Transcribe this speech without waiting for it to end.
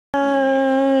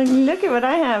look at what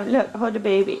I have. Look, hold the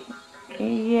baby.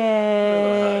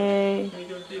 Yay. Can you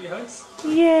do baby hugs?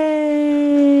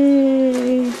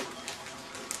 Yay.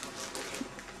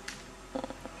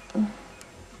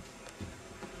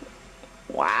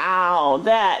 Wow,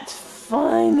 that's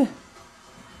fun.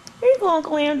 Here you go,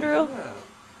 Uncle Andrew. Yeah.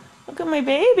 Look at my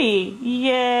baby.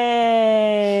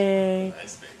 Yay.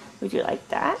 Nice baby. Would you like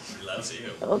that? She loves you.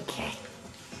 Okay.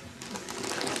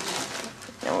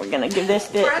 Now we're gonna give this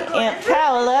to Aunt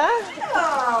Paola.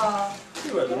 Oh,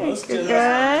 You are the most Good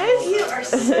generous. guys. you are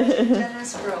such a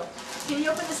generous girl. Can you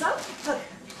open this up? Look.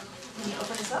 Can you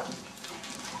open this up?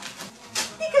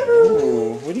 Peekaboo!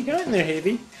 Ooh, what do you got in there,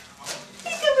 Havy?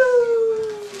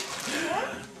 Peekaboo!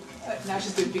 Now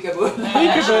she's doing peekaboo.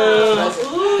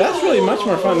 Peekaboo! That's really much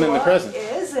more fun than the present.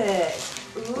 Is it?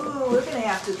 Ooh, we're gonna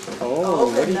have to Oh,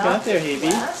 what do you got there, Havy?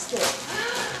 plastic.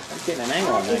 I'm getting an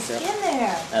angle on that, It's girl. in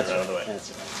there. That's Out of the way.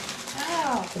 That's right.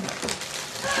 Wow.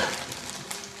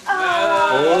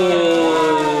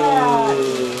 Oh.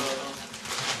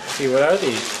 See, what are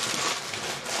these?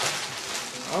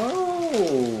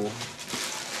 Oh.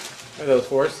 Are those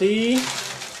horsey?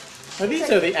 Oh, these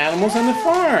are the animals on the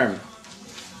farm.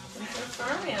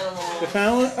 Farm animals. The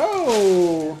family.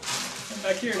 Oh.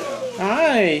 Back here now.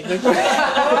 Hi.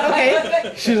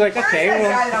 Okay. She's like, okay, Where's that guy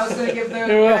well, that I was gonna give the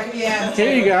well, yeah.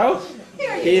 here you go.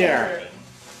 Here you Here.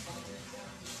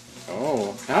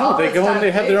 Oh, Oh, they it's go got and a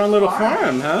they have their big own little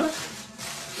farm. farm, huh?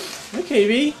 Okay,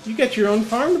 V, you got your own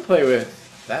farm to play with.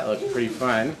 That looks pretty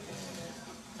fun.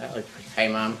 That looks pretty. Hey,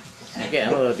 Mom. I'm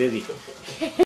getting a little dizzy.